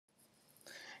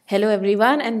Hello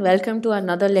everyone and welcome to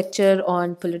another lecture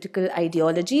on political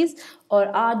ideologies. और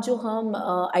आज जो हम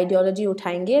आइडियोलॉजी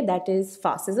उठाएंगे दैट इज़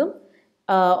फासिज्म।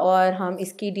 और हम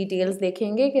इसकी डिटेल्स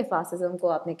देखेंगे कि फासिज्म को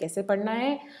आपने कैसे पढ़ना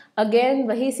है। अगेन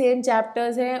वही सेम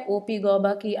चैप्टर्स हैं, ओपी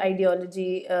गौबा की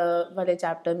आइडियोलॉजी वाले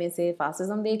चैप्टर में से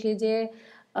फासिज्म देख लीजिए।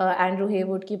 एंड्रू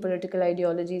हेवुड की पॉलिटिकल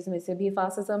आइडियोलॉजीज़ में से भी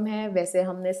फासिज्म है। वैसे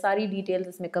हमने सारी डिटेल्स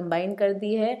इसमें कंबाइन कर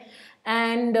दी है।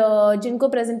 एंड जिनको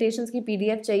प्रेजेंटेशंस की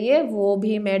पीडीएफ चाहिए वो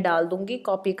भी मैं डाल दूंगी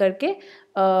कॉपी करके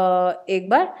एक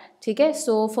बार, ठीक है।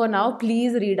 So for now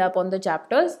please read up on the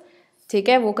chapters, ठीक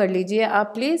है, वो कर लीजिए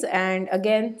आप please. And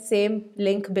again same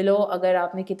link below, अगर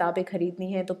आपने किताबें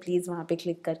खरीदनी है तो प्लीज़ वहाँ पे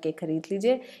क्लिक करके ख़रीद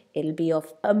लीजिए। It will be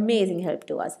of amazing help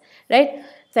to us, right.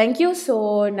 Thank you.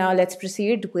 So now let's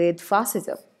proceed with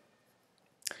fascism,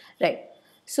 right.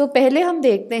 सो पहले हम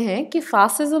देखते हैं कि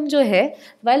फासिज्म जो है,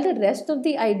 while the rest of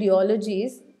the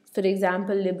ideologies, for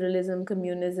example liberalism,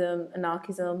 communism,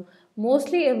 anarchism,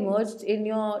 mostly emerged in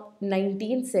your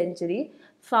 19th century,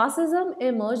 fascism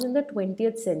emerged in the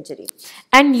 20th century.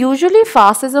 And usually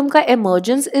fascism का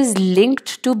emergence is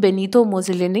linked to Benito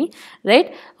Mussolini,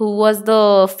 right, who was the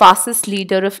fascist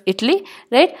leader of Italy,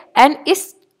 right. And इस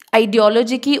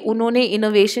ideology की उन्होंने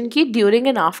innovation की during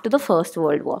and after the first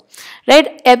world war,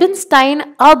 right. एबनस्टाइन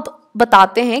अब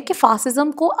बताते हैं कि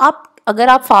fascism को आप, अगर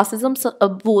आप फासिज्म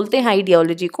बोलते हैं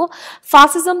आइडियोलॉजी को,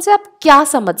 फासिज्म से आप क्या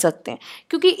समझ सकते हैं।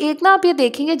 क्योंकि एक ना आप ये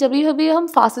देखेंगे जब भी हम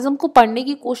फासिज्म को पढ़ने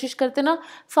की कोशिश करते हैं ना,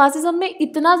 फासिज्म में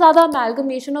इतना ज़्यादा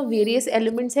अमैल्गमेशन ऑफ वेरियस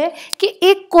एलिमेंट्स है कि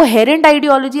एक कोहेरेंट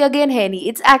आइडियोलॉजी अगेन है नहीं।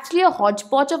 इट्स एक्चुअली अ हॉच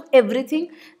पॉच of everything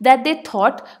that they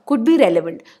thought could be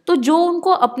relevant. तो जो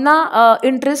उनको अपना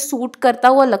इंटरेस्ट सूट करता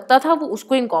हुआ लगता था वो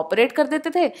उसको इनकॉर्पोरेट कर देते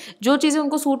थे, जो चीज़ें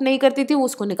उनको सूट नहीं करती थी वो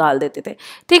उसको निकाल देते थे,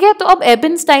 ठीक है। तो अब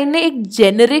एबनस्टाइन ने एक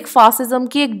जेनेरिक फासिज्म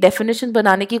की एक डेफिनेशन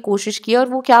बनाने की कोशिश की और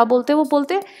वो क्या बोलते हैं, वो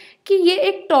बोलते हैं कि ये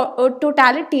एक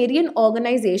टोटलिटेरियन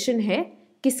ऑर्गेनाइजेशन है।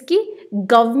 किसकी?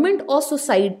 गवर्नमेंट और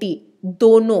सोसाइटी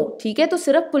दोनों, ठीक है। तो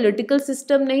सिर्फ पॉलिटिकल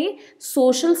सिस्टम नहीं,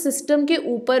 सोशल सिस्टम के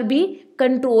ऊपर भी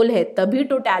कंट्रोल है, तभी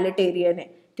टोटलिटेरियन है,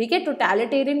 ठीक है।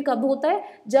 टोटलिटेरियन कब होता है?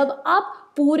 जब आप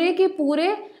पूरे के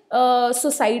पूरे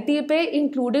सोसाइटी पे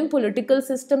including political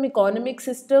system, economic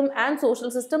system and social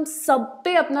system सब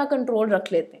पे अपना कंट्रोल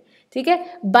रख लेते हैं, ठीक है,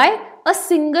 bye a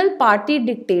single party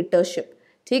dictatorship,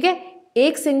 ठीक है।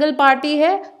 एक सिंगल पार्टी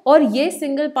है और ये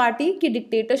सिंगल पार्टी की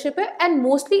डिक्टेटरशिप है एंड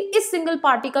मोस्टली इस सिंगल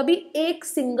पार्टी का भी एक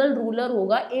सिंगल रूलर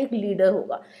होगा, एक लीडर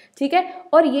होगा, ठीक है।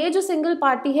 और ये जो सिंगल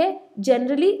पार्टी है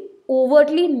जनरली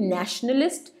ओवरटली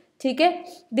नेशनलिस्ट, ठीक है,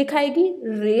 दिखाएगी,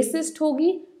 रेसिस्ट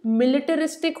होगी,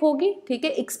 मिलिटरिस्टिक होगी, ठीक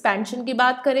है, एक्सपेंशन की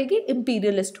बात करेगी,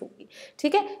 इंपीरियलिस्ट होगी,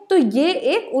 ठीक है। तो ये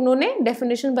एक उन्होंने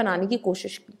डेफिनेशन बनाने की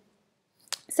कोशिश की।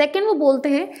 सेकेंड वो बोलते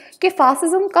हैं कि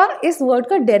फासिज्म का, इस वर्ड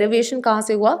का डेरिवेशन कहाँ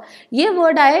से हुआ। ये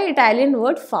वर्ड आया है इटालियन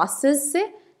वर्ड फासिस से,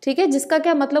 ठीक है, जिसका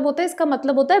क्या मतलब होता है? इसका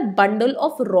मतलब होता है bundle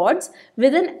of rods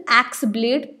with N x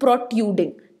blade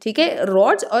protruding, ठीक है,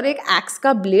 रॉड्स और एक एक्स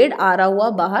का ब्लेड आ रहा हुआ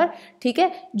बाहर, ठीक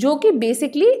है, जो कि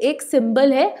बेसिकली एक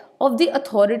सिंबल है of the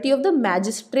authority of the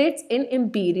magistrates in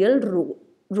imperial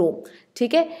रोम,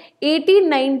 ठीक है।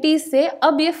 1890 से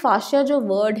अब ये फाशिया जो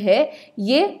वर्ड है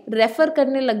ये रेफर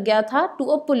करने लग गया था to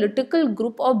a political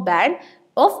group of band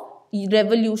of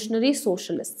revolutionary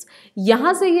socialists.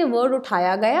 यहाँ से ये वर्ड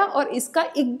उठाया गया और इसका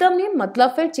एकदम ये मतलब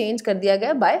फिर चेंज कर दिया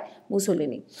गया बाय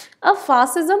मुसोलिनी। अब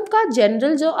फासिज्म का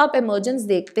जनरल जो आप इमर्जेंस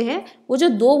देखते हैं, वो जो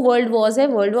दो वर्ल्ड वॉर्स है,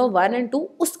 वर्ल्ड वॉर 1 और 2,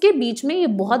 उसके बीच में ये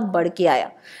बहुत बढ़ के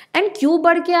आया। एंड क्यों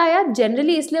बढ़ के आया?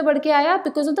 जनरली इसलिए बढ़ के आया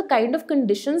because of the kind of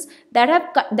conditions that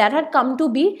had come to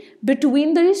be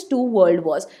between this to world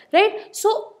Wars, right.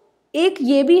 सो एक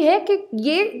ये भी है कि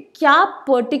ये क्या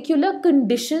पर्टिकुलर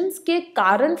कंडीशंस के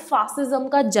कारण फासिज्म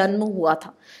का जन्म हुआ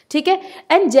था, ठीक है।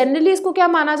 एंड जनरली इसको क्या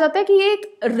माना जाता है कि ये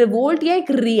एक रिवोल्ट या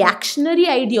एक रिएक्शनरी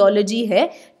आइडियोलॉजी है,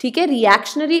 ठीक है।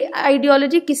 रिएक्शनरी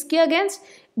आइडियोलॉजी किसके अगेंस्ट?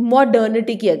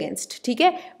 मॉडर्निटी के अगेंस्ट, ठीक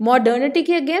है, मॉडर्निटी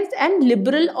के अगेंस्ट एंड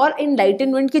लिबरल और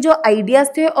इनलाइटनमेंट के जो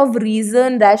आइडियाज थे ऑफ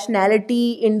रीजन,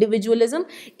 रैशनैलिटी, इंडिविजुअलिज्म,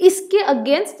 इसके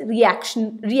अगेंस्ट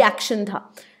रिएक्शन था।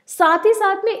 साथ ही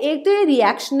साथ में एक तो ये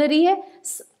रिएक्शनरी है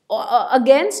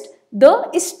अगेंस्ट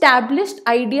द इस्टेब्लिश्ड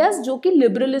आइडियाज जो कि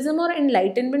लिबरलिज्म और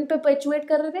एनलाइटनमेंट पे परपेचुएट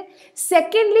कर रहे थे।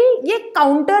 सेकेंडली ये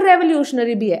काउंटर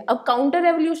रेवोल्यूशनरी भी है। अब काउंटर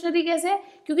रेवोल्यूशनरी कैसे है?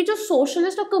 क्योंकि जो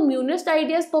सोशलिस्ट और कम्युनिस्ट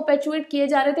आइडियाज परपेचुएट किए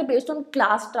जा रहे थे based on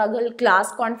class struggle,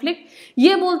 class conflict,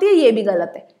 ये बोलती है ये भी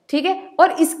गलत है, ठीक है।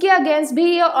 और इसके अगेंस्ट भी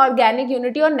ये ऑर्गेनिक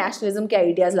यूनिटी और नेशनलिज्म के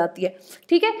आइडियाज लाती है,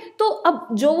 ठीक है। तो अब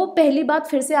जो वो पहली बात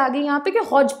फिर से आ गई यहाँ पे कि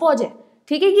हौज पौज है,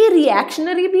 ठीक है, ये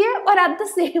रिएक्शनरी भी है और एट द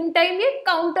सेम टाइम ये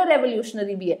काउंटर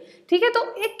रेवोल्यूशनरी भी है, ठीक है। तो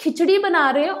एक खिचड़ी बना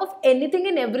रहे हैं of anything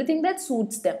and everything that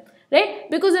suits them, right,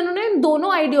 because इन्होंने इन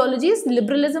दोनों आइडियोलॉजीज,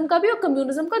 लिबरलिज्म का भी और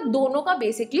कम्युनिज्म का, दोनों का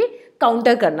बेसिकली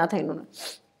काउंटर करना था इन्होंने,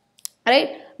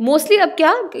 राइट। मोस्टली अब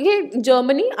क्या कि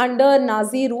Germany under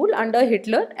Nazi rule, under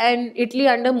Hitler, and Italy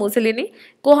under Mussolini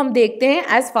को हम देखते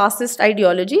हैं एज फासिस्ट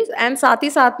आइडियोलॉजीज। एंड साथ ही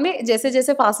साथ में जैसे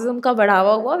जैसे फासिज्म का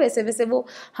बढ़ावा हुआ वैसे वैसे वो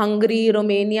Hungary,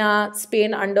 Romania,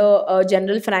 Spain under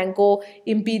general Franco,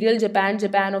 imperial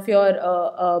Japan of your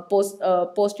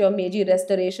post your Meiji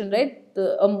Restoration, right?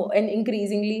 An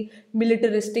increasingly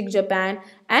militaristic Japan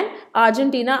and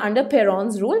Argentina under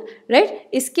Perón's rule, right?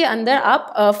 इसके अंदर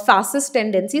आप fascist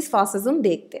tendencies, fascism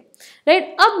देखते हैं, right?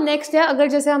 अब next है, अगर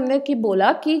जैसे हमने कि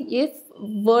बोला कि ये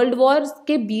वर्ल्ड वॉर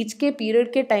के बीच के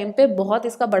पीरियड के टाइम पे बहुत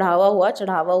इसका बढ़ावा हुआ,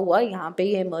 चढ़ावा हुआ, यहाँ पे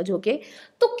ये इमर्ज होके,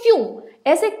 तो क्यों,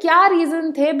 ऐसे क्या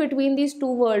रीजन थे between these two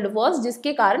world Wars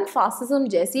जिसके कारण फासिज्म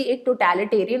जैसी एक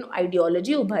टोटलिटेरियन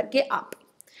आइडियोलॉजी उभर के आ गई,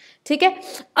 ठीक है।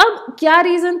 अब क्या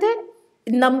रीजन थे,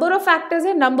 नंबर ऑफ फैक्टर्स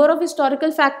है, नंबर ऑफ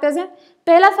हिस्टोरिकल फैक्टर्स हैं।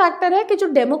 पहला फैक्टर है कि जो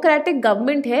डेमोक्रेटिक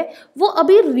गवर्नमेंट है वो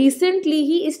अभी रिसेंटली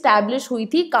ही इस्टेब्लिश हुई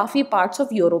थी काफ़ी पार्ट्स ऑफ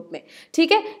यूरोप में,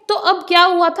 ठीक है। तो अब क्या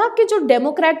हुआ था कि जो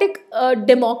डेमोक्रेटिक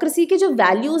डेमोक्रेसी के जो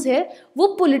वैल्यूज़ है वो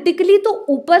पॉलिटिकली तो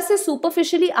ऊपर से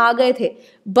सुपरफिशियली आ गए थे,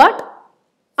 बट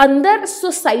अंदर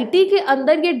सोसाइटी के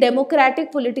अंदर ये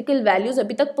डेमोक्रेटिक पॉलिटिकल वैल्यूज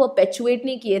अभी तक परपेचुएट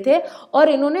नहीं किए थे, और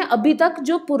इन्होंने अभी तक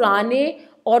जो पुराने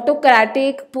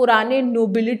ऑटोक्रेटिक, पुराने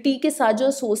नोबिलिटी के साथ जो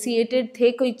एसोसिएटेड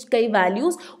थे कई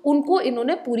वैल्यूज, उनको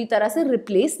इन्होंने पूरी तरह से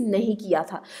रिप्लेस नहीं किया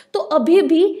था। तो अभी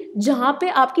भी जहाँ पे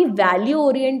आपकी वैल्यू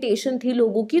ओरिएंटेशन थी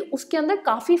लोगों की, उसके अंदर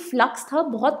काफ़ी फ्लक्स था,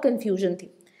 बहुत कन्फ्यूजन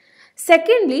थी।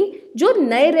 सेकेंडली, जो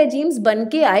नए रेजीम्स बन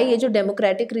के आए, ये जो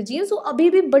डेमोक्रेटिक रेजीम्स, वो अभी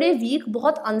भी बड़े वीक,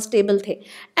 बहुत अनस्टेबल थे।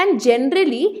 एंड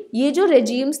जनरली ये जो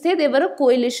रेजीम्स थे, दे वर अ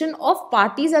coalition of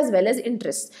parties as well as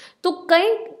interest. तो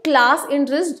कई class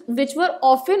interest which were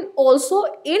often also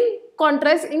in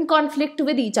contrast, in conflict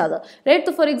with each other, right.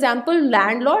 तो फॉर एग्जाम्पल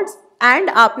लैंडलॉर्ड्स एंड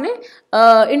आपने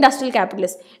इंडस्ट्रियल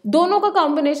कैपिटलिस्ट, दोनों का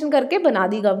कॉम्बिनेशन करके बना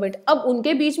दी गवर्नमेंट। अब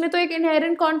उनके बीच में तो एक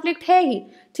इनहेरेंट कॉन्फ्लिक्ट है ही,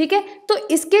 ठीक है। तो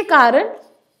इसके कारण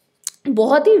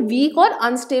बहुत ही वीक और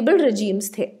अनस्टेबल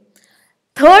रेजीम्स थे।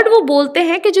 थर्ड, वो बोलते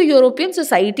हैं कि जो यूरोपियन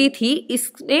सोसाइटी थी,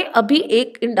 इसमें अभी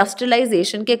एक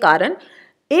इंडस्ट्रियलाइजेशन के कारण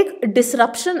एक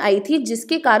डिसरप्शन आई थी,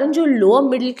 जिसके कारण जो लोअर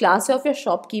मिडिल क्लास है of your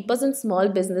shopkeepers and small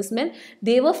businessman,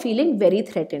 they were feeling very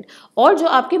threatened. और जो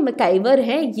आपके मैकाइवर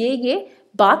हैं, ये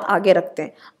बात आगे रखते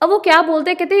हैं। अब वो क्या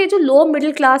बोलते हैं, कहते हैं ये जो लोअर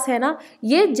मिडिल क्लास है ना,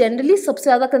 ये जनरली सबसे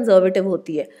ज़्यादा कंजर्वेटिव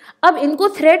होती है। अब इनको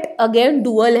थ्रेट अगेन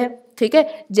डुअल है, ठीक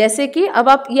है। जैसे कि अब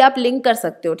आप लिंक कर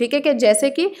सकते हो, ठीक है, कि जैसे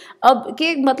कि अब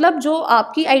के मतलब जो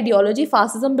आपकी आइडियोलॉजी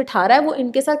फासिज्म बिठा रहा है वो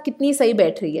इनके साथ कितनी सही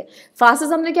बैठ रही है।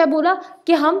 फासिज्म ने क्या बोला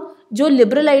कि हम जो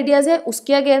लिबरल आइडियाज है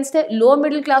उसके अगेंस्ट है, लोअर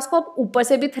मिडिल क्लास को अब ऊपर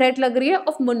से भी थ्रेट लग रही है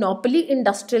of monopoly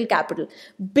industrial capital,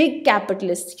 big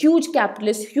capitalist,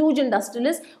 huge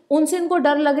industrialist, उनसे इनको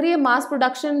डर लग रही है, मास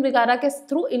प्रोडक्शन वगैरह के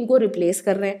थ्रू इनको रिप्लेस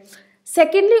कर रहे हैं।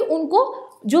 सेकेंडली, उनको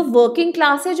जो वर्किंग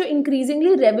क्लास है जो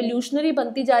इंक्रीजिंगली रेवोल्यूशनरी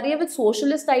बनती जा रही है विद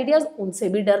सोशलिस्ट आइडियाज, उनसे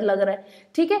भी डर लग रहा है,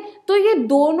 ठीक है। तो ये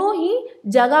दोनों ही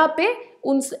जगह पे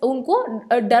उनको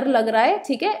डर लग रहा है,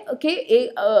 ठीक है, कि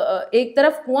एक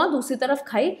तरफ कुआं दूसरी तरफ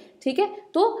खाई, ठीक है।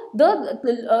 तो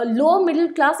the lower middle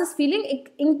class is feeling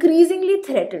increasingly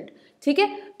threatened, ठीक है।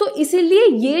 तो इसीलिए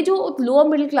ये जो लोअर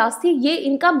मिडिल क्लास थी, ये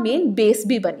इनका मेन बेस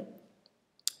भी बनी।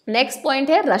 नेक्स्ट पॉइंट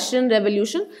है रशियन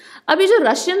रेवोल्यूशन। अभी जो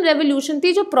रशियन रेवोल्यूशन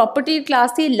थी, जो प्रॉपर्टी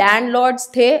क्लास थी, लैंडलॉर्ड्स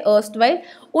थे अर्स्टवाइल,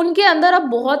 उनके अंदर अब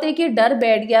बहुत एक ये डर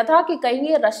बैठ गया था कि कहीं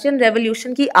ये रशियन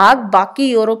रेवोल्यूशन की आग बाकी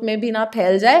यूरोप में भी ना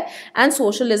फैल जाए एंड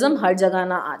सोशलिज्म हर जगह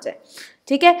ना आ जाए,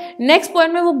 ठीक है। नेक्स्ट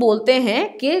पॉइंट में वो बोलते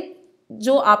हैं कि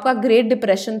जो आपका ग्रेट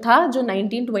डिप्रेशन था जो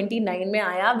 1929 में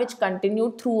आया, विच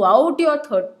continued through out your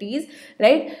 30s,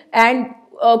 right, and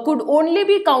could only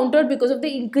be countered because of the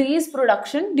increased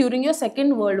production during your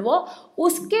second world war,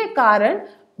 उसके कारण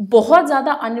बहुत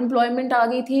ज़्यादा अनएम्प्लॉयमेंट आ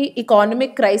गई थी,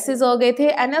 इकोनॉमिक क्राइसिस हो गए थे,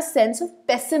 and a sense of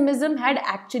pessimism had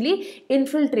actually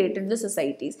infiltrated the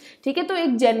societies, ठीक है। तो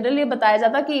एक जनरल ये बताया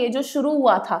जाता कि ये जो शुरू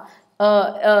हुआ था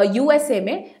USA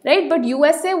में, right, but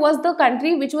USA was the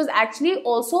country which was actually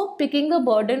also picking the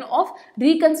burden of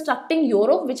reconstructing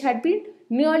Europe which had been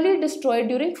nearly destroyed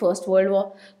during First World War।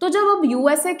 तो जब अब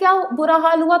USA क्या बुरा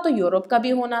हाल हुआ तो यूरोप का भी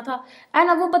होना था। एंड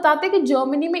अब वो बताते कि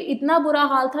जर्मनी में इतना बुरा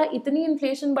हाल था, इतनी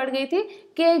इन्फ्लेशन बढ़ गई थी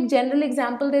कि एक जनरल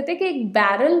एग्जांपल देते कि एक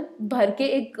बैरल भर के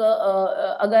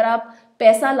अगर आप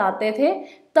पैसा लाते थे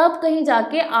तब कहीं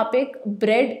जाके आप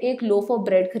एक लोफ ऑफ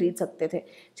ब्रेड खरीद सकते थे,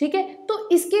 ठीक है। तो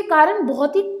इसके कारण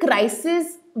बहुत ही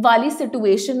क्राइसिस वाली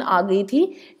सिचुएशन आ गई थी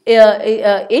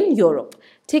इन यूरोप,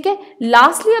 ठीक है।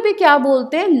 लास्टली अभी क्या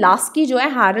बोलते हैं, लास्की जो है,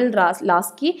 हैरल्ड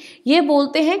लास्की, ये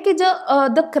बोलते हैं कि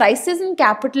the crisis in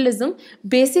capitalism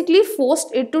basically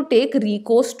forced it to take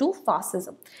recourse to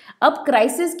fascism. अब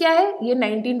क्राइसिस क्या है, ये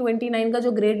 1929 का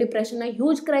जो ग्रेट डिप्रेशन है,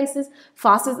 ह्यूज क्राइसिस।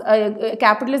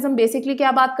 कैपिटलिज्म बेसिकली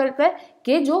क्या बात करता है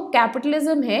कि जो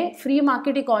कैपिटलिज्म है, फ्री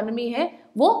मार्केट इकोनॉमी है,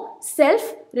 वो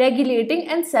self regulating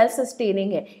and self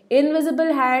sustaining है,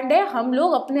 इनविजिबल हैंड है, हम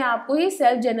लोग अपने आप को ही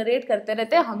सेल्फ जनरेट करते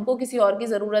रहते हैं, हमको किसी और की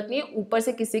जरूरत नहीं है, ऊपर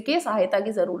से किसी की सहायता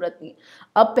की जरूरत नहीं है।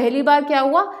 अब पहली बार क्या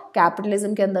हुआ,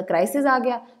 कैपिटलिज्म के अंदर क्राइसिस आ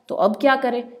गया, तो अब क्या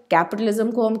करें,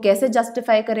 कैपिटलिज्म को हम कैसे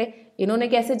जस्टिफाई करें, इन्होंने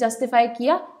कैसे जस्टिफाई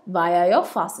किया, वाया योर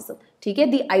फासिज्म। ठीक है,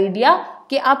 द आइडिया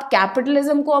कि आप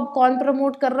कैपिटलिज्म को अब कौन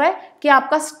प्रमोट कर रहा है, कि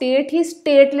आपका स्टेट ही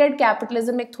स्टेट लेड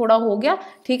कैपिटलिज्म एक थोड़ा हो गया,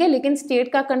 ठीक है, लेकिन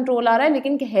स्टेट का कंट्रोल आ रहा है,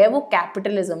 लेकिन है वो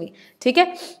कैपिटलिज्म ही। ठीक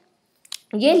है,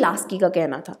 ये लास्की का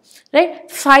कहना था, राइट।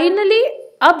 फाइनली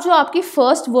अब जो आपकी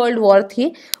फर्स्ट वर्ल्ड वॉर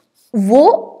थी, वो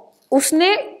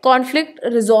उसने कॉन्फ्लिक्ट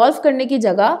रिजॉल्व करने की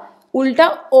जगह उल्टा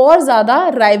और ज्यादा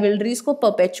राइवलरीज को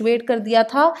परपेचुएट कर दिया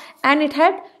था, and it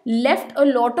had left a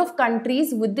lot of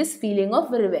countries with this feeling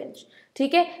of revenge.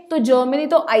 ठीक है, तो जर्मनी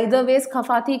तो आइदर वेज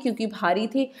खफा थी क्योंकि भारी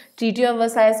थी, ट्रीटी ऑफ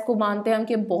वर्साइल्स को मानते हैं हम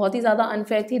कि बहुत ही ज्यादा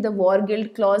अनफेयर थी, द वॉर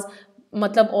गिल्ड क्लॉज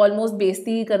मतलब ऑलमोस्ट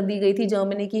बेइज्जती ही कर दी गई थी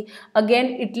जर्मनी की।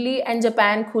 अगेन इटली एंड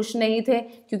जापान खुश नहीं थे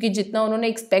क्योंकि जितना उन्होंने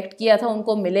एक्सपेक्ट किया था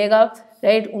उनको मिलेगा,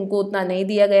 राइट, उनको उतना नहीं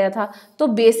दिया गया था। तो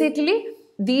बेसिकली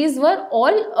दीज वर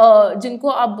ऑल जिनको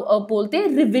आप बोलते हैं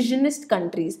रिविजनिस्ट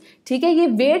कंट्रीज। ठीक है, ये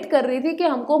वेट कर रही थी कि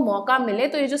हमको मौका मिले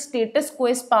तो ये जो स्टेटस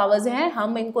क्वेस्ट पावर्स हैं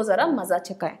हम इनको जरा मजा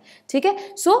चखाएं। ठीक है,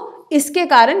 सो इसके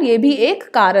कारण ये भी एक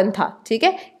कारण था, ठीक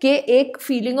है, कि एक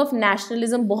फीलिंग ऑफ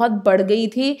नेशनलिज्म बहुत बढ़ गई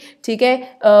थी। ठीक है,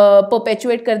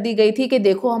 परपेचुएट कर दी गई थी कि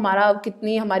देखो हमारा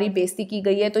कितनी हमारी बेइज्जती की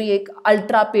गई है, तो ये एक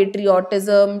ultra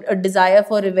patriotism, desire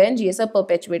for revenge, ये सब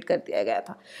परपेचुएट कर दिया गया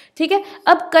था। ठीक है,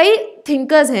 अब कई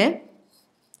थिंकर्स हैं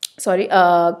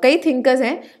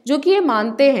जो कि ये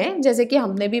मानते हैं, जैसे कि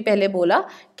हमने भी पहले बोला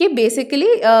कि बेसिकली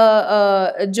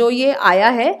जो ये आया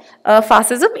है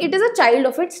fascism, it is a child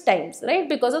of its times, right,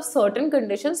 because of certain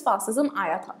conditions fascism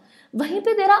आया था। वहीं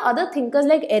पे there are other thinkers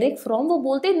like Eric from, वो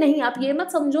बोलते हैं नहीं, आप ये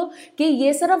मत समझो कि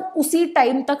ये सिर्फ उसी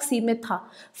टाइम तक सीमित था।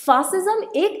 फासिज्म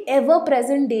एक एवर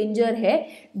प्रेजेंट डेंजर है,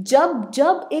 जब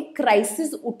जब एक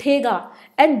क्राइसिस उठेगा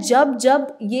एंड जब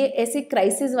जब ये ऐसे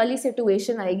क्राइसिस वाली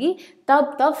सिचुएशन आएगी,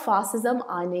 तब तब फासिज्म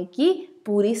आने की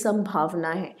पूरी संभावना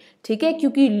है। ठीक है,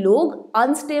 क्योंकि लोग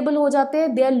अनस्टेबल हो जाते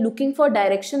हैं, they are looking for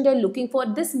direction, they are looking for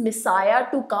this मिसाया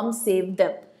to come save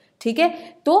them. ठीक है,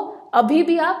 तो अभी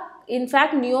भी आप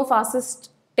इनफैक्ट नियो फासिस्ट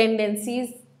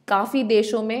टेंडेंसीज काफ़ी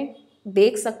देशों में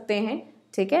देख सकते हैं।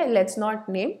 ठीक है, let's not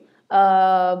name,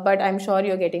 but I'm sure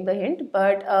you're getting the hint.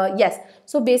 But yes,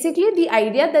 so basically the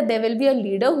idea that there will be a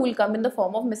leader who will come in the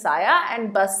form of Messiah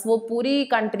and बस वो पूरी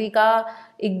country का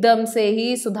एकदम से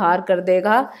ही सुधार कर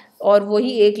देगा और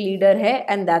वही एक लीडर है,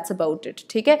 and that's about it.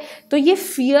 ठीक है, तो ये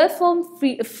fear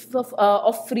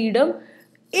of freedom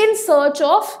in search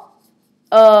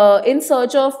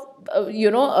of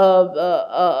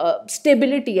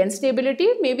stability, and stability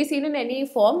may be seen in any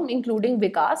form including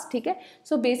vikas. ठीक है,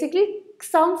 so basically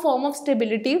some form of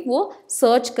stability वो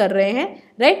सर्च कर रहे हैं,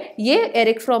 राइट। ये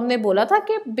एरिक फ्रॉम ने बोला था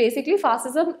कि बेसिकली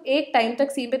फासिज्म एक टाइम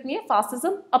तक सीमित नहीं है,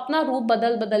 फासिज्म अपना रूप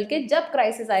बदल बदल के जब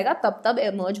क्राइसिस आएगा तब तब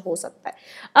इमर्ज हो सकता है।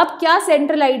 अब क्या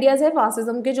सेंट्रल आइडियाज है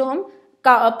फासिज्म के जो हम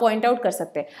पॉइंट आउट कर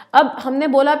सकते हैं। अब हमने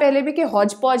बोला पहले भी कि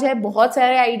हौज पौज है, बहुत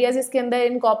सारे आइडियाज इसके अंदर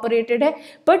इनकॉर्पोरेटेड है,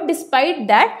 बट डिस्पाइट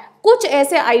दैट कुछ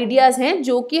ऐसे आइडियाज हैं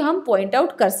जो कि हम पॉइंट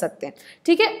आउट कर सकते हैं।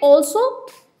 ठीक है, ऑल्सो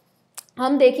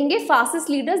हम देखेंगे फासिस्ट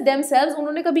लीडर्स देमसेल्व्स,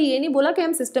 उन्होंने कभी ये नहीं बोला कि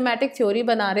हम सिस्टमैटिक थ्योरी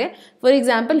बना रहे हैं। फॉर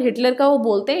एग्जांपल हिटलर का वो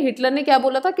बोलते हैं, हिटलर ने क्या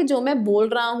बोला था कि जो मैं बोल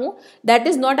रहा हूँ that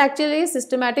is not actually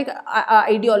systematic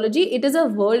ideology, it is a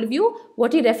world view,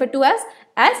 what he refer to as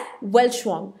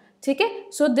वेल्टशुआंग। ठीक है,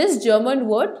 so this German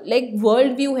word like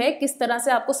world view है, किस तरह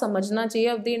से आपको समझना चाहिए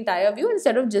of the entire view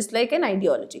instead of just like an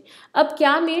ideology. अब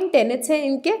क्या मेन टेनेट्स हैं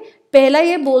इनके, पहला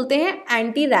ये बोलते हैं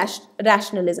एंटी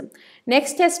रैशनलिज्म,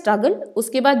 नेक्स्ट है स्ट्रगल,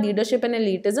 उसके बाद लीडरशिप एंड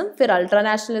एलिटिज्म, फिर ultra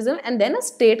nationalism and then a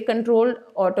state controlled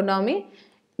autonomy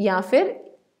या फिर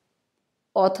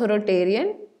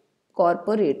ऑथोरिटेरियन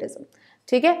कॉर्पोरेटिज्म।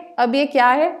 ठीक है, अब ये क्या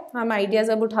है, हम आइडियाज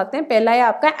अब उठाते हैं। पहला है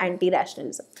आपका एंटी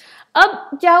रैशनलिज्म।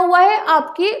 अब क्या हुआ है,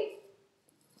 आपकी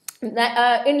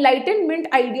इनलाइटनमेंट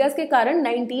आइडियाज के कारण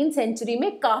 19th सेंचुरी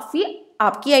में काफी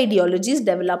आपकी आइडियोलॉजीज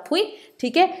डेवलप हुई।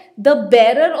 ठीक है, the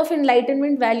bearer of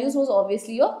enlightenment values was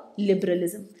obviously your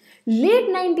liberalism. Late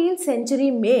 19th century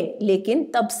में लेकिन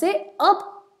तब से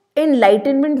अब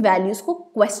इनलाइटनमेंट वैल्यूज को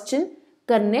क्वेश्चन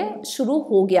करने शुरू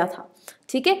हो गया था।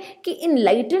 ठीक है, कि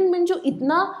इनलाइटनमेंट जो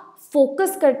इतना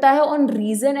फोकस करता है ऑन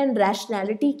रीजन एंड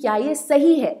रैशनैलिटी, क्या ये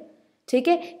सही है, ठीक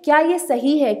है, क्या ये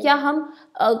सही है, क्या हम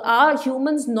are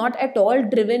humans not at all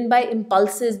driven by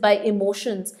impulses, bye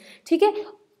emotions, ठीक है।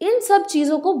 इन सब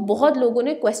चीज़ों को बहुत लोगों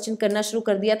ने क्वेश्चन करना शुरू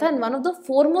कर दिया था, and one of the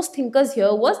foremost thinkers here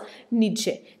was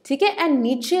नीचे, ठीक है। And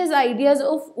नीचे's ideas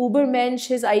of उबरमेंश,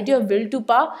 his idea of will to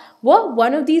power were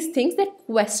one of these things that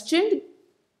questioned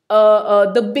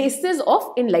the basis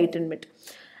of enlightenment.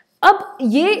 अब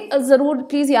ये जरूर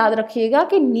प्लीज याद रखिएगा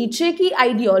कि नीचे की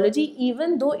ideology,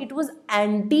 even though it was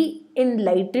anti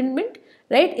enlightenment,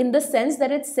 right, in the sense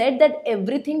that it said that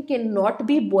everything cannot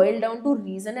be boiled down to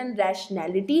reason and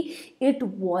rationality, it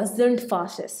wasn't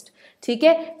fascist, ठीक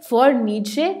है। For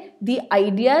Nietzsche the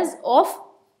ideas of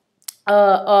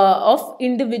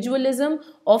individualism,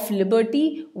 of liberty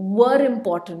were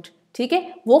important, ठीक है,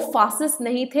 वो fascist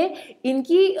नहीं थे।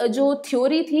 इनकी जो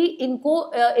theory थी इनको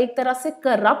एक तरह से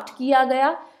करप्ट किया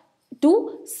गया to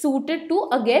suited to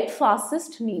again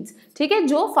fascist needs, ठीक है,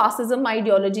 जो फासिज्म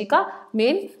आइडियोलॉजी का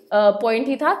मेन पॉइंट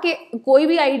ही था कि कोई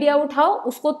भी आइडिया उठाओ,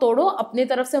 उसको तोड़ो, अपनी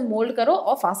तरफ से मोल्ड करो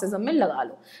और फासिज्म में लगा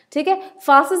लो, ठीक है।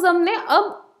 फासिज्म ने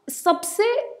अब सबसे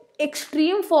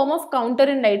extreme form of counter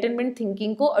enlightenment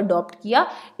thinking को अडॉप्ट किया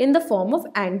in the form of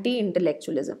anti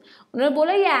intellectualism. उन्होंने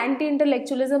बोला ये एंटी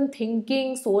इंटेलेक्चुअलिज्म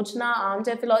थिंकिंग, सोचना,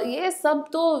 आर्मचेयर फिलॉसफी, ये सब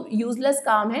तो यूजलेस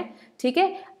काम है, ठीक है।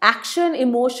 एक्शन,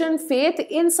 इमोशन, फेथ,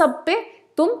 इन सब पे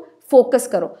तुम फोकस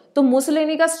करो। तो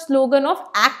मुसोलिनी का slogan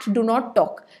of act do not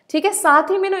talk, ठीक है।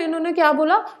 साथ ही में इन्होंने क्या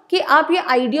बोला कि आप ये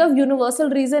आइडिया ऑफ यूनिवर्सल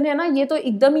रीजन है ना, ये तो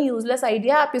एकदम ही यूजलेस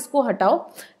आइडिया, आप इसको हटाओ,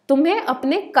 तुम्हें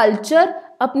अपने कल्चर,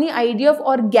 अपनी आइडिया ऑफ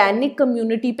ऑर्गेनिक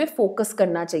कम्युनिटी पे फोकस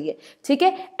करना चाहिए, ठीक है।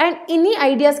 एंड इन्हीं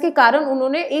आइडियाज के कारण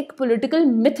उन्होंने एक पॉलिटिकल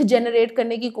मिथ जनरेट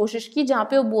करने की कोशिश की, जहां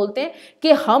पे वो बोलते हैं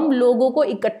कि हम लोगों को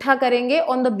इकट्ठा करेंगे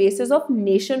on the basis of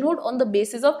nationhood, on the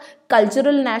basis of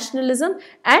cultural nationalism,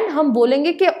 and हम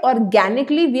बोलेंगे कि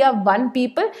organically we are one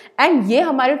people, and ये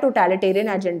हमारे टोटलिटेरियन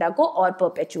एजेंडा को और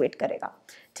परपेचुएट करेगा,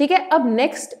 ठीक है। अब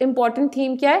नेक्स्ट इंपॉर्टेंट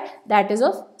थीम क्या है, दैट इज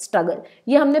ऑफ स्ट्रगल।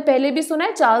 ये हमने पहले भी सुना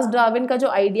है, चार्ल्स डार्विन का जो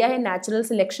आइडिया है नेचुरल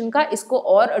सिलेक्शन का, इसको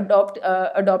और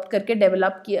अडॉप्ट करके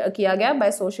डेवलप किया गया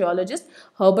बाय सोशियोलॉजिस्ट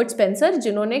हर्बर्ट स्पेंसर,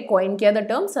 जिन्होंने कॉइन किया the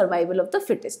term survival of the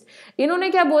fittest. इन्होंने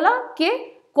क्या बोला कि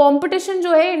कंपटीशन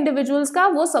जो है इंडिविजुअल्स का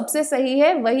वो सबसे सही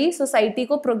है, वही सोसाइटी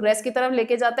को प्रोग्रेस की तरफ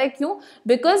लेके जाता है। क्यों?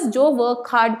 बिकॉज जो वर्क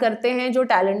हार्ड करते हैं, जो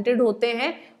टैलेंटेड होते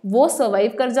हैं, वो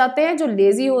सर्वाइव कर जाते हैं। जो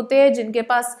लेजी होते हैं, जिनके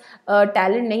पास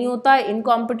टैलेंट नहीं होता,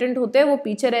 इनकॉम्पिटेंट होते हैं, वो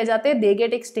पीछे रह जाते हैं, they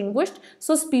get extinguished.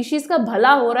 So species का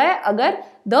भला हो रहा है अगर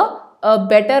the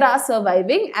better are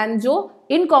surviving, and जो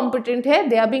इनकॉम्पिटेंट है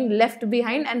they are being left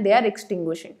behind and they are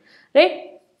extinguishing, right.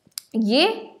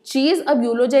 ये चीज अब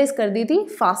यूलोजाइज कर दी थी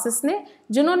फासिस्ट ने,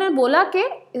 जिन्होंने बोला कि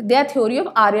there theory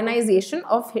of आर्यनाइजेशन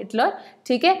of Hitler,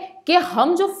 ठीक है, कि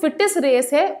हम जो फिटेस्ट रेस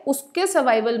है उसके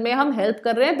सर्वाइवल में हम हेल्प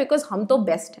कर रहे हैं बिकॉज हम तो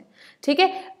बेस्ट हैं, ठीक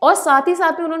है। और साथ ही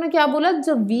साथ में उन्होंने क्या बोला,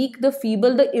 the week, the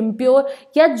feeble, the impure,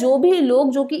 या जो भी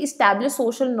लोग जो कि इस्टेब्लिश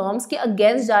सोशल नॉर्म्स के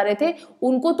अगेंस्ट जा रहे थे,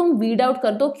 उनको तुम वीड आउट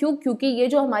कर दो। क्यों? क्योंकि ये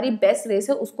जो हमारी बेस्ट रेस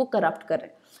है उसको करप्ट कर रहे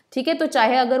हैं, ठीक है। तो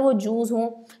चाहे अगर वो जूस हों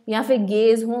या फिर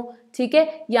गेज हों, ठीक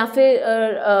है, या फिर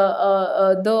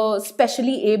द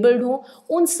स्पेशली एबल्ड हो,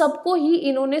 उन सबको ही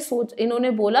इन्होंने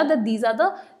बोला that these are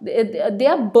they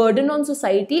are burden on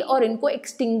society, और इनको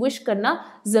एक्सटिंग्विश करना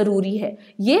जरूरी है।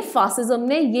 ये फासिज्म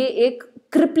ने ये एक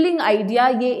क्रिपलिंग आइडिया,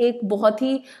 ये एक बहुत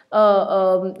ही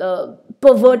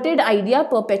परवर्टेड आइडिया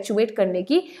परपेचुएट करने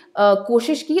की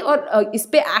कोशिश की, और इस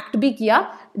पे एक्ट भी किया,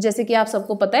 जैसे कि आप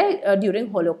सबको पता है, ड्यूरिंग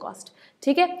होलोकॉस्ट,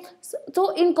 ठीक है।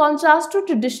 तो in contrast to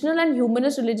traditional and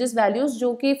humanist religious values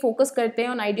जो कि फोकस करते हैं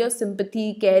on idea of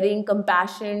sympathy, caring,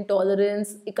 compassion,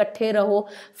 tolerance, इकट्ठे रहो,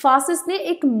 फासिस्ट ने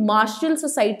एक मार्शल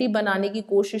सोसाइटी बनाने की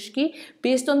कोशिश की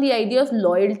based on the idea of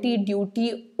loyalty,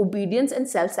 duty, obedience and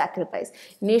self sacrifice.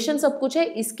 Nation सब कुछ है,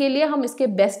 इसके लिए हम इसके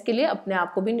बेस्ट के लिए अपने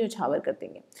आप को भी न्यौछावर कर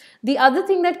देंगे। The other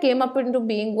thing that came up into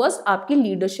being was आपकी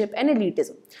लीडरशिप एंड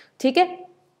एलिटिज्म, ठीक है।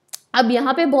 अब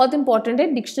यहाँ पे बहुत इंपॉर्टेंट है,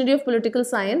 डिक्शनरी ऑफ पॉलिटिकल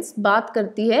साइंस बात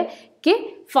करती है कि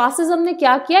फासिज्म ने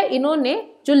क्या किया, इन्होंने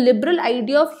जो liberal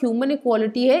idea of human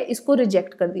equality है इसको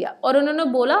रिजेक्ट कर दिया, और उन्होंने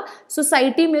बोला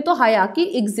सोसाइटी में तो हायरार्की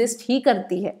एग्जिस्ट ही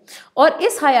करती है, और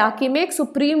इस हायरार्की में एक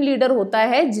सुप्रीम लीडर होता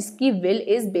है जिसकी will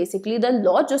is basically the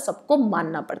law, जो सबको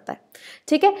मानना पड़ता है,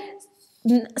 ठीक है।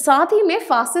 साथ ही में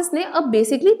फासिस्ट ने अब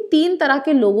बेसिकली 3 तरह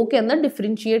के लोगों के अंदर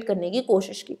डिफरेंशिएट करने की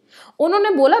कोशिश की। उन्होंने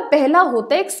बोला पहला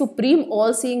होता है एक सुप्रीम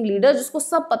ऑल सीइंग लीडर, जिसको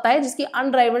सब पता है, जिसकी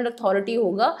अनराइवल्ड अथॉरिटी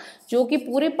होगा, जो कि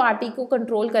पूरे पार्टी को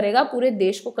कंट्रोल करेगा, पूरे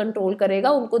देश को कंट्रोल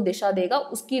करेगा, उनको दिशा देगा,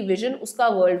 उसकी विजन, उसका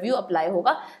वर्ल्ड व्यू अप्लाई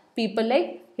होगा। People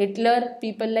like Hitler,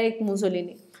 people like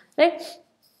Mussolini, right.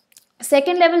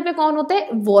 Second level पे कौन होते हैं?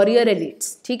 वॉरियर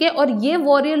एलिट्स, ठीक है, और ये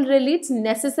वॉरियर एलिट्स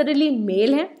नेसेसरीली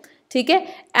मेल हैं, ठीक है,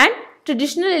 एंड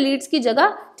ट्रेडिशनल एलिट्स की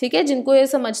जगह, ठीक है, जिनको ये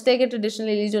समझते हैं कि ट्रेडिशनल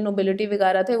एलिट जो नोबिलिटी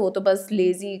वगैरह थे वो तो बस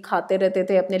लेजी खाते रहते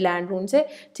थे अपने लैंड रूम से,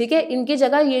 ठीक है, इनकी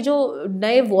जगह ये जो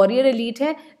नए वॉरियर एलिट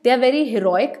हैं दे आर वेरी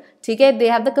हीरोइक, ठीक है, they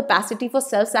have the capacity for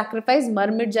self sacrifice,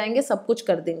 मर मिट जाएंगे, सब कुछ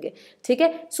कर देंगे, ठीक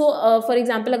है। सो फॉर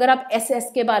एग्जाम्पल अगर आप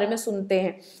एसएस के बारे में सुनते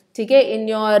हैं, ठीक है,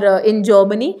 इन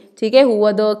जर्मनी, ठीक है, who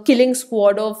are the killing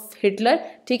squad of Hitler,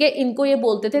 ठीक है, इनको ये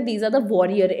बोलते थे these are the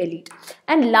warrior elite.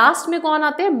 And last में कौन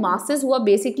आते हैं? मासेस, हुआ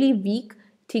बेसिकली वीक,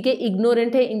 ठीक है,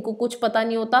 इग्नोरेंट है, इनको कुछ पता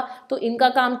नहीं होता, तो इनका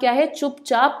काम क्या है?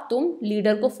 चुपचाप तुम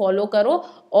लीडर को फॉलो करो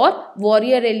और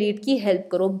वॉरियर एलिट की हेल्प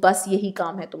करो, बस यही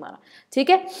काम है तुम्हारा, ठीक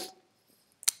है।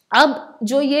 अब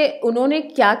जो ये उन्होंने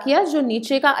क्या किया, जो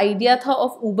नीचे का आइडिया था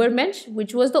of उबरमेंश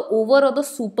which was the over और the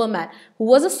Superman who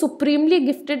was a supremely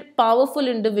gifted powerful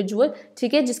individual,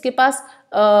 ठीक है, जिसके पास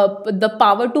द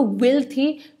पावर टू विल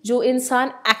थी, जो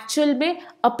इंसान एक्चुअल में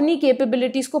अपनी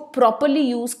कैपेबिलिटीज को प्रॉपरली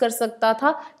यूज कर सकता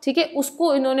था, ठीक है,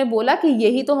 उसको इन्होंने बोला कि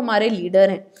यही तो हमारे लीडर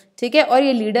हैं, ठीक है, और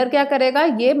ये लीडर क्या करेगा?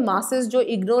 ये मासेस जो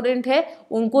इग्नोरेंट है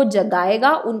उनको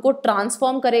जगाएगा, उनको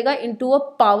ट्रांसफॉर्म करेगा इनटू अ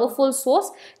पावरफुल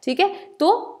सोर्स, ठीक है।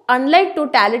 तो अनलाइक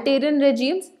टोटलिटेरियन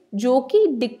रेजिम्स जो कि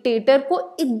डिक्टेटर को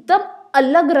एकदम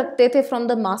अलग रखते थे फ्रॉम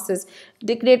द मासेस,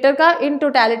 डिक्टेटर का इन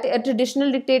टोटलिटी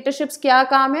ट्रेडिशनल डिक्टेटरशिप्स क्या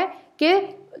काम है कि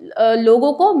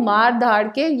लोगों को मार धाड़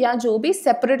के या जो भी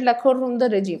सेपरेट रखो फ्रॉम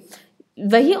द रेजिम।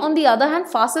 वही on the other hand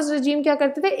fascist regime क्या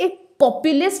करते थे? एक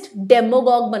पॉपुलिस्ट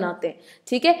डेमोगॉग बनाते हैं,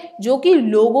 ठीक है, जो कि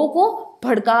लोगों को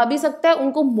भड़का भी सकता है,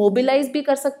 उनको मोबिलाइज भी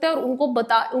कर सकता है,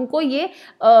 और उनको ये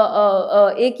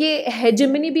एक ये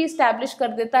हेजेमनी भी इस्टेब्लिश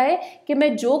कर देता है कि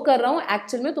मैं जो कर रहा हूँ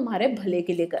एक्चुअल में तुम्हारे भले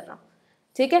के लिए कर रहा हूँ,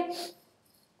 ठीक है।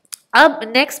 अब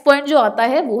नेक्स्ट पॉइंट जो आता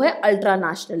है वो है अल्ट्रा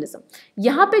नेशनलिज्म।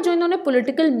 यहाँ पे जो इन्होंने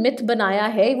पॉलिटिकल मिथ बनाया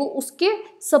है वो उसके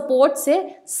सपोर्ट से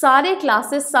सारे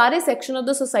क्लासेस, सारे सेक्शन ऑफ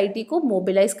द सोसाइटी को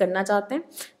मोबिलाइज करना चाहते हैं,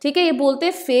 ठीक है। ये बोलते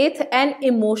हैं फेथ एंड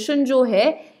इमोशन जो है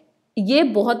ये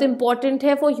बहुत इंपॉर्टेंट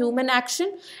है फॉर ह्यूमन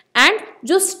एक्शन, एंड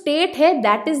जो स्टेट है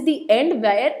that is the end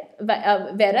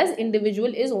where as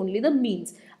individual is only the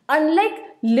means. Unlike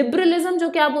liberalism जो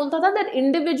क्या बोलता था that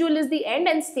individual is the end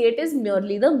and state is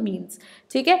merely the means,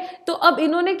 ठीक है। तो अब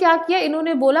इन्होंने क्या किया?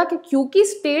 इन्होंने बोला कि क्योंकि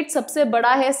स्टेट सबसे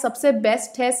बड़ा है, सबसे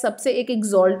बेस्ट है, सबसे एक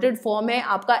एग्जॉल्टेड फॉर्म है,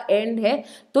 आपका एंड है,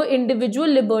 तो इंडिविजुअल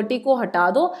लिबर्टी को हटा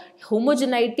दो,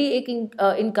 होमोजेनाइटी एक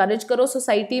इनकरेज करो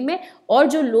सोसाइटी में, और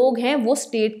जो लोग हैं वो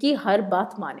स्टेट की हर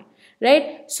बात माने,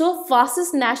 राइट। सो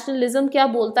फासिस्ट नेशनलिज्म क्या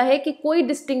बोलता है कि कोई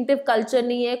डिस्टिंक्टिव कल्चर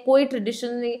नहीं है, कोई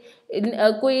ट्रेडिशन नहीं,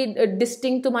 कोई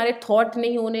डिस्टिंक्ट तुम्हारे थॉट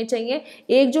नहीं होने चाहिए,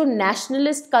 एक जो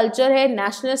नेशनलिस्ट कल्चर है,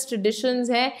 नेशनलिस्ट ट्रेडिशंस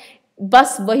हैं,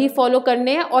 बस वही फॉलो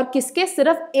करने हैं, और किसके?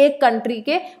 सिर्फ एक कंट्री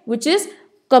के, which is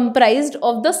comprised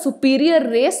of the superior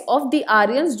race of the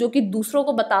Aryans, जो कि दूसरों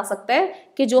को बता सकता है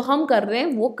कि जो हम कर रहे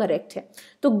हैं वो करेक्ट है।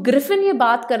 तो ग्रिफिन ये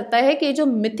बात करता है कि जो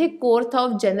मिथिक कोर था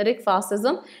ऑफ जेनेरिक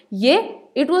फासिज्म, ये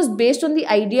it was based on the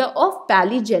idea of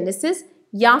पैलीजेनेसिस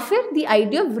या फिर the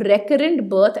idea of recurrent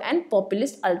birth and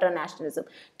populist ultra nationalism.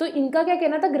 तो इनका क्या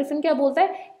कहना था? ग्रिफिन क्या बोलता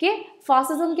है कि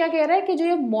फासिज्म क्या कह रहा है कि जो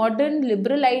ये मॉडर्न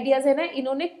लिबरल आइडियाज है ना,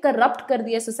 इन्होंने करप्ट कर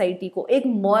दिया सोसाइटी को, एक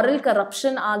मॉरल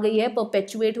करप्शन आ गई है,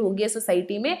 परपेचुएट हो गई है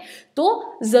सोसाइटी में।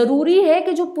 तो जरूरी है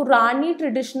कि जो पुरानी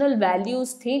ट्रेडिशनल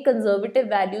वैल्यूज थी, कंजर्वेटिव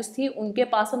वैल्यूज थी, उनके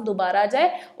पास हम दोबारा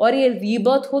जाए और ये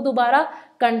रीबर्थ हो दोबारा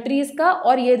कंट्रीज का,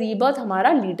 और ये रीबर्थ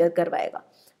हमारा लीडर करवाएगा,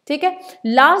 ठीक है।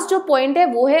 लास्ट जो पॉइंट है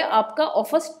वो है आपका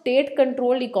of a state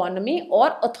controlled economy और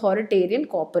अथॉरिटेरियन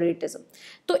कॉर्पोरेटिज्म।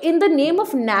 तो in the name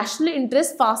of national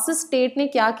interest fascist state ने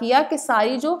क्या किया कि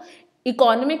सारी जो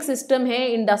इकोनॉमिक सिस्टम है,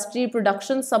 इंडस्ट्री,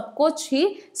 प्रोडक्शन, सब कुछ ही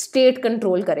स्टेट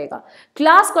कंट्रोल करेगा।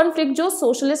 क्लास कॉन्फ्लिक्ट जो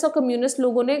सोशलिस्ट और कम्युनिस्ट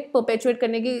लोगों ने परपेचुएट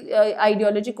करने की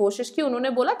आइडियोलॉजी कोशिश की, उन्होंने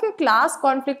बोला कि क्लास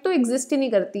कॉन्फ्लिक्ट तो एग्जिस्ट ही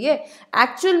नहीं करती है,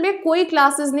 एक्चुअल में कोई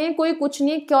क्लासेस नहीं है, कोई कुछ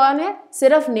नहीं है, कौन है?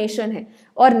 सिर्फ नेशन है,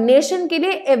 और नेशन के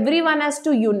लिए everyone has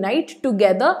to unite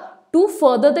together to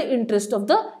further the interest of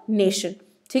the nation,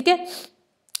 ठीक है।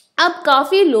 अब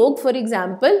काफी लोग फॉर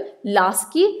एग्जाम्पल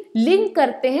लास्की लिंक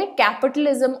करते हैं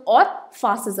कैपिटलिज्म और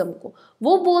फासिज्म को।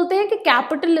 वो बोलते हैं कि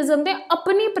कैपिटलिज्म ने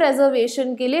अपनी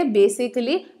प्रेजर्वेशन के लिए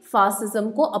बेसिकली फासिज्म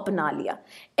को अपना लिया।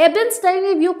 एबेनस्टाइन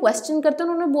ये व्यू क्वेश्चन करते हैं,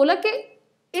 उन्होंने बोला कि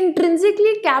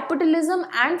intrinsically capitalism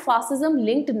and fascism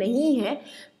linked नहीं है,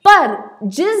 पर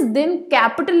जिस दिन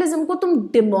कैपिटलिज्म को तुम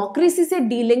डेमोक्रेसी से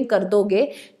डीलिंग कर दोगे,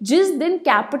 जिस दिन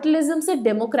कैपिटलिज्म से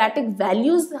डेमोक्रेटिक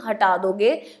वैल्यूज हटा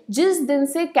दोगे, जिस दिन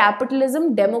से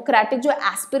कैपिटलिज्म डेमोक्रेटिक जो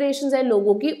एस्पिरेशंस है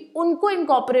लोगों की उनको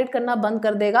इनकॉर्पोरेट करना बंद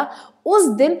कर देगा, उस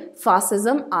दिन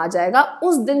फासिज्म आ जाएगा,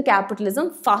 उस दिन कैपिटलिज्म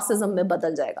फासिज्म में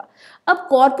बदल जाएगा। अब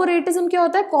कॉर्पोरेटिज्म क्या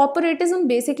होता है? कॉर्पोरेटिज्म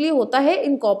बेसिकली होता है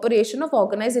incorporation of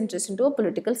organise interest into a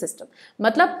political system.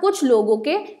 मतलब कुछ लोगों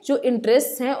के जो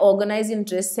इंटरेस्ट हैं, ऑर्गेनाइज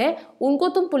इंटरेस्ट हैं, उनको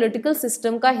तुम पॉलिटिकल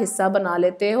सिस्टम का हिस्सा बना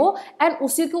लेते हो एंड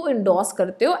उसी को इंडोर्स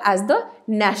करते हो एज द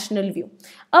नेशनल व्यू।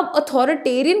 अब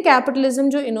अथॉरिटेरियन कैपिटलिज्म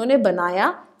जो इन्होंने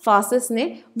बनाया फासिस्ट ने,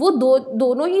 वो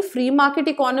दोनों ही free market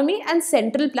economy and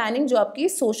central planning जो आपकी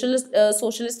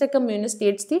सोशलिस्ट कम्युनिस्ट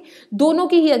स्टेट्स थी, दोनों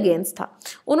की ही अगेंस्ट था।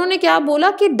 उन्होंने क्या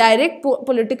बोला कि डायरेक्ट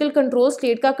पॉलिटिकल कंट्रोल,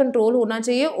 स्टेट का कंट्रोल होना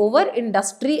चाहिए over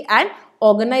industry and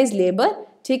organise labour,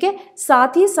 ठीक है।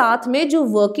 साथ ही साथ में जो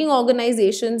वर्किंग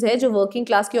ऑर्गेनाइजेशंस है, जो वर्किंग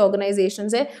क्लास की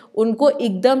ऑर्गेनाइजेशंस है, उनको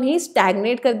एकदम ही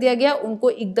स्टैग्नेट कर दिया गया, उनको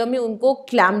एकदम ही उनको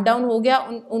क्लैम्प डाउन हो गया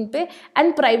उन पे।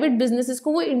 एंड प्राइवेट बिजनेसेस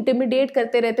को वो इंटिमिडेट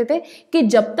करते रहते थे कि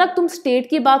जब तक तुम स्टेट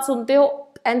की बात सुनते हो,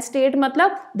 एंड स्टेट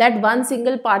मतलब that one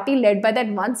single party led by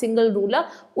that one single ruler,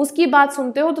 उसकी बात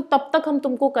सुनते हो तो तब तक हम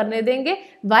तुमको करने देंगे।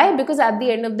 Why? Because at the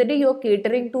end of the day you are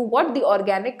catering to what? The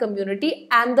organic community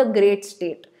and the great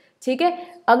state, ठीक है।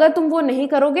 अगर तुम वो नहीं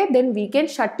करोगे then we can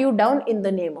shut you down in the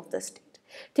name of the state,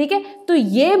 ठीक है। तो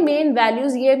ये मेन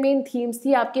वैल्यूज, ये मेन थीम्स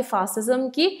थी आपके फासिज्म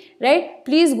की, right.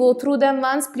 Please go through them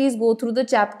once, please go through the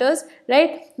chapters,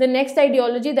 right. The next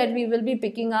ideology that we will be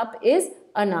picking up is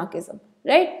anarchism,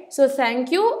 right? So thank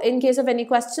you. In case of any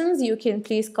questions you can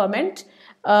please comment,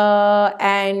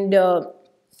 and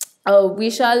we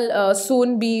shall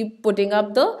soon be putting up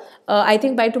the I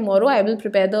think by tomorrow I will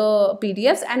prepare the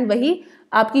PDFs, and वही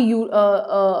आपकी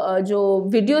जो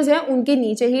videos हैं उनके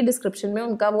नीचे ही description में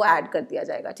उनका वो add कर दिया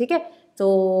जाएगा, ठीक है। तो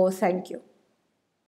थैंक यू।